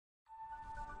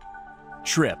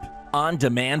Tryp,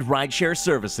 on-demand rideshare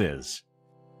services.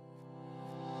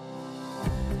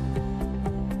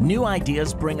 New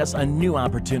ideas bring us a new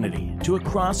opportunity to a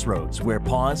crossroads where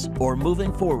pause or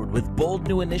moving forward with bold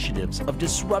new initiatives of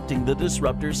disrupting the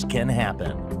disruptors can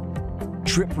happen.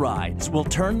 Tryp Rides will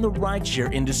turn the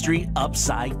rideshare industry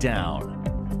upside down,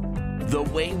 the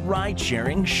way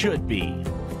ride-sharing should be.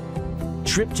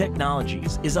 Tryp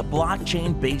Technologies is a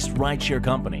blockchain-based rideshare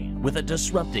company with a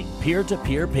disrupting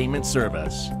peer-to-peer payment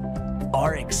service.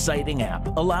 Our exciting app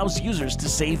allows users to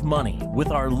save money with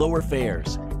our lower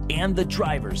fares and the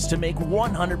drivers to make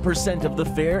 100% of the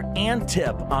fare and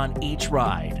tip on each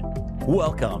ride.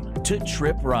 Welcome to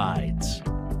Tryp Rides.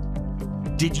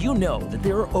 Did you know that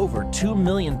there are over 2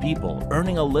 million people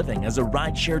earning a living as a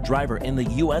rideshare driver in the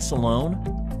US alone?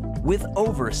 With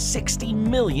over 60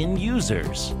 million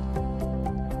users.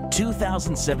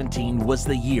 2017 was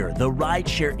the year the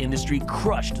rideshare industry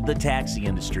crushed the taxi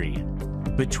industry.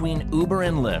 Between Uber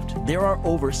and Lyft, there are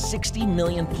over 60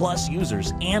 million plus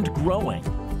users and growing.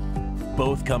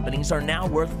 Both companies are now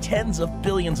worth tens of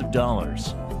billions of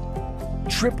dollars.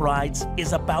 Tryp Rides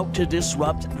is about to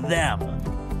disrupt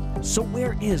them. So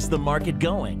where is the market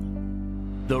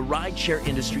going? The rideshare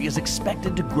industry is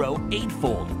expected to grow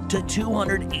eightfold to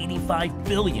 $285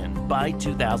 billion by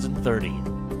 2030.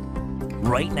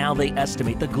 Right now, they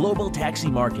estimate the global taxi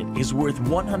market is worth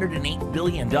 $108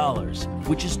 billion,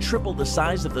 which is triple the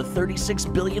size of the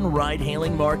 $36 billion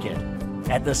ride-hailing market.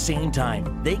 At the same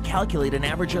time, they calculate an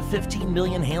average of 15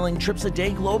 million hailing trips a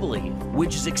day globally,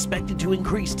 which is expected to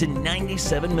increase to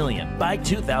 97 million by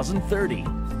 2030.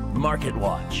 Market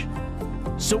Watch.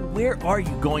 So where are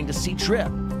you going to see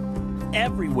Tryp?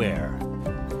 Everywhere.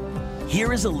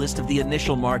 Here is a list of the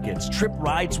initial markets Tryp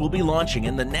Rides will be launching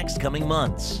in the next coming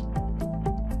months.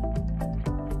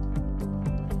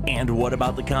 And what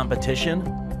about the competition?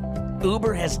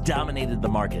 Uber has dominated the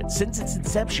market since its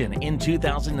inception in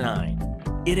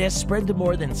 2009. It has spread to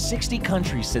more than 60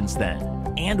 countries since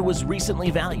then and was recently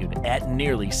valued at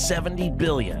nearly $70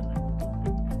 billion.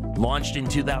 Launched in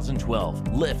 2012,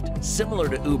 Lyft, similar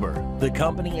to Uber, the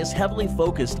company is heavily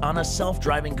focused on a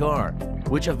self-driving car,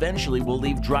 which eventually will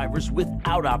leave drivers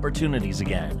without opportunities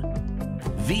again.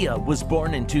 Via was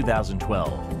born in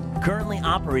 2012, currently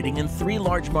operating in 3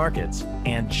 large markets,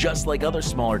 and just like other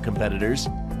smaller competitors,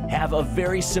 have a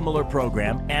very similar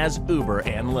program as Uber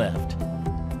and Lyft.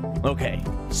 Okay,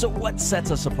 so what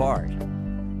sets us apart?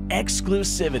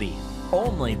 Exclusivity,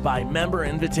 only by member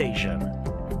invitation.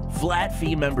 Flat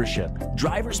fee membership.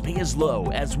 Drivers pay as low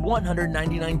as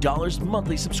 $199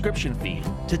 monthly subscription fee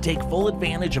to take full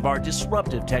advantage of our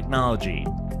disruptive technology.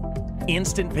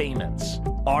 Instant payments.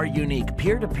 Our unique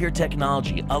peer-to-peer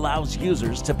technology allows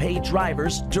users to pay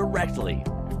drivers directly.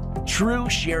 True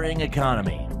sharing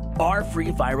economy. Our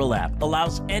free viral app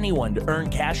allows anyone to earn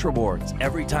cash rewards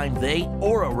every time they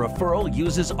or a referral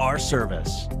uses our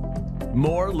service.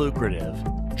 More lucrative.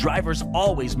 Drivers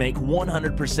always make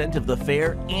 100% of the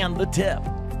fare and the tip.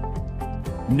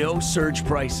 No surge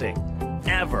pricing,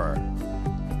 ever.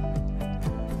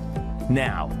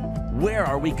 Now, where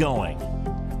are we going?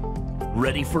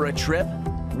 Ready for a trip?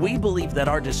 We believe that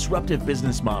our disruptive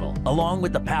business model, along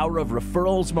with the power of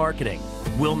referrals marketing,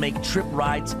 will make Tryp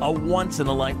Rides a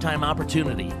once-in-a-lifetime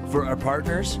opportunity for our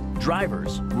partners,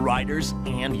 drivers, riders,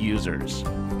 and users.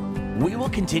 We will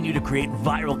continue to create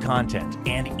viral content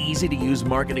and easy-to-use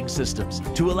marketing systems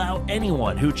to allow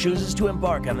anyone who chooses to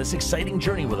embark on this exciting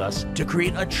journey with us to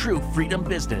create a true freedom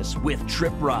business with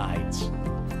Tryp Rides.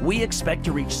 We expect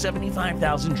to reach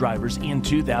 75,000 drivers in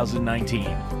 2019,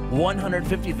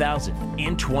 150,000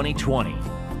 in 2020,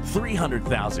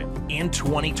 300,000 in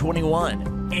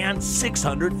 2021, and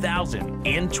 600,000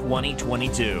 in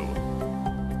 2022.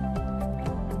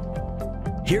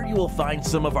 Here you will find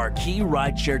some of our key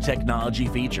rideshare technology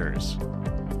features.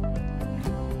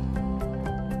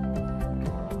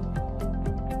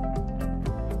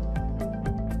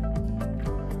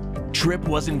 Tryp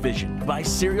was envisioned by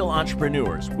serial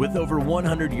entrepreneurs with over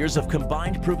 100 years of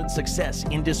combined proven success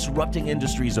in disrupting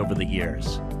industries over the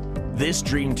years. This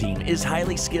dream team is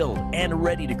highly skilled and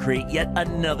ready to create yet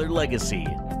another legacy.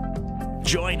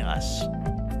 Join us.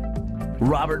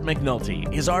 Robert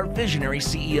McNulty is our visionary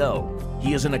CEO.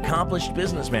 He is an accomplished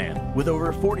businessman with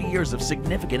over 40 years of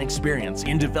significant experience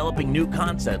in developing new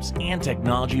concepts and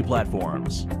technology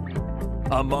platforms.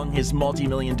 Among his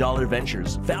multi-million-dollar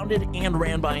ventures, founded and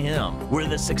ran by him, were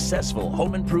the successful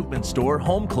home improvement store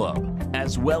Home Club,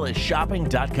 as well as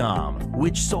Shopping.com,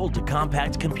 which sold to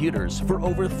Compact Computers for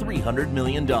over $300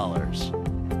 million.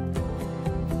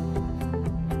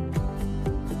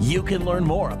 You can learn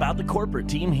more about the corporate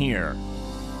team here.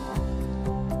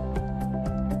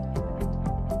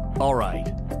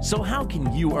 Alright, so how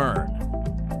can you earn?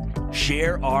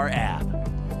 Share our app.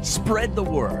 Spread the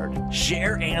word.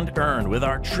 Share and earn with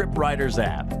our Tryp Riders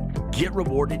app. Get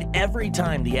rewarded every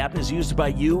time the app is used by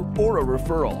you or a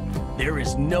referral. There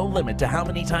is no limit to how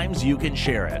many times you can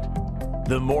share it.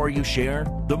 The more you share,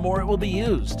 the more it will be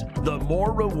used. The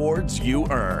more rewards you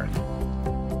earn.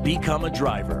 Become a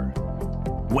driver.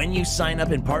 When you sign up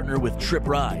and partner with Tryp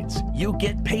Rides, you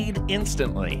get paid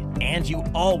instantly, and you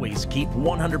always keep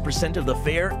 100% of the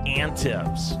fare and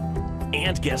tips.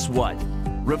 And guess what?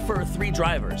 Refer 3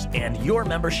 drivers and your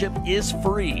membership is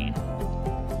free.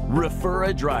 Refer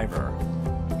a driver.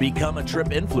 Become a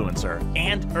Tryp influencer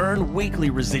and earn weekly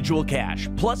residual cash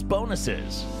plus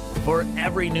bonuses for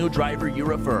every new driver you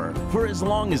refer for as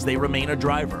long as they remain a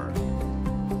driver.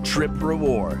 Tryp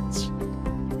Rewards.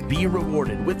 Be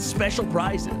rewarded with special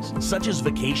prizes such as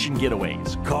vacation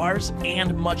getaways, cars,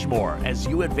 and much more as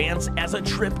you advance as a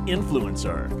Tryp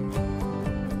influencer.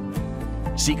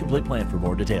 See complete plan for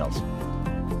more details.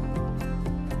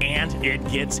 And it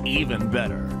gets even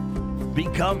better.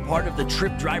 Become part of the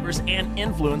Tryp Drivers and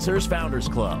Influencers Founders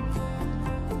Club.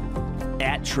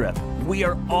 At Tryp, we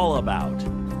are all about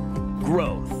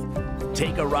growth.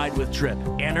 Take a ride with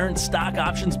Tryp and earn stock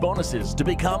options bonuses to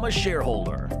become a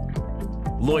shareholder.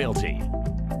 Loyalty.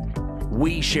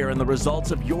 We share in the results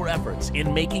of your efforts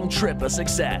in making Tryp a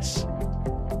success.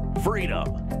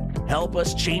 Freedom. Help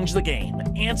us change the game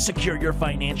and secure your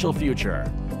financial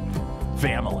future.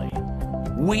 Family.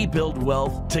 We build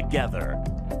wealth together.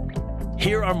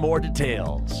 Here are more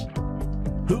details.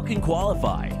 Who can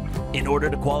qualify? In order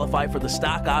to qualify for the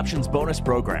Stock Options Bonus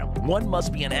Program, one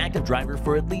must be an active driver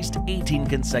for at least 18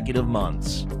 consecutive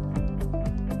months.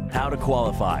 How to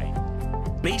qualify?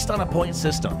 Based on a point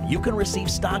system, you can receive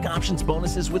stock options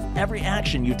bonuses with every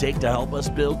action you take to help us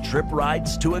build Tryp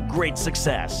Rides to a great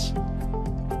success.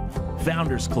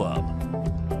 Founders Club.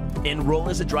 Enroll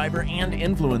as a driver and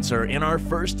influencer in our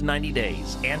first 90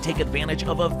 days and take advantage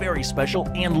of a very special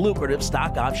and lucrative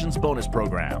stock options bonus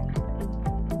program.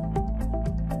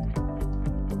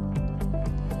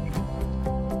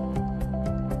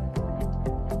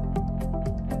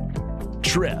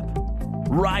 Tryp.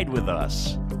 Ride with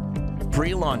us.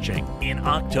 Pre-launching in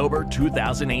October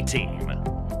 2018.